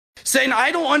saying,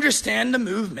 I don't understand the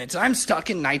movement. I'm stuck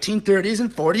in 1930s and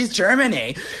 40s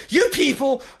Germany. You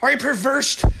people are a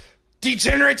perverse,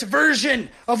 degenerate version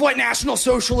of what National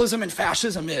Socialism and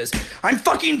fascism is. I'm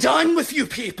fucking done with you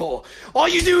people. All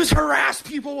you do is harass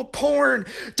people with porn,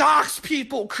 dox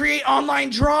people, create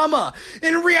online drama.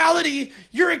 In reality,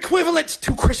 you're equivalent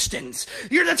to Christians.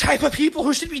 You're the type of people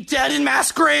who should be dead in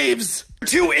mass graves.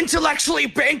 Too intellectually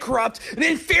bankrupt and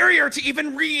inferior to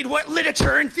even read what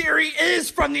literature and theory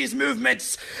is from these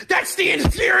movements. That's the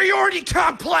inferiority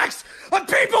complex of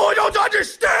people who don't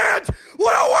understand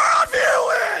what a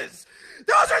worldview is.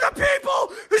 Those are the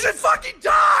people who should fucking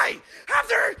die, have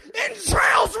their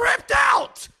entrails ripped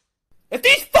out. If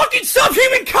these fucking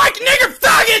subhuman kike nigger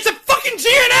faggots at fucking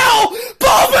GNL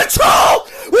Ball Patrol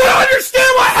would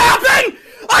understand what happened,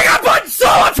 I got put in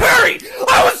solitary.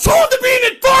 I was told to be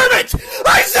an informant.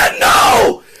 I said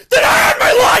no. Then I had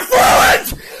my life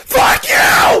ruined. Fuck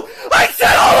you. I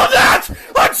said all of that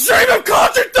on Stream of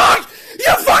Culture Talk.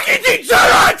 You fucking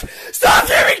degenerate. Stop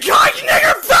giving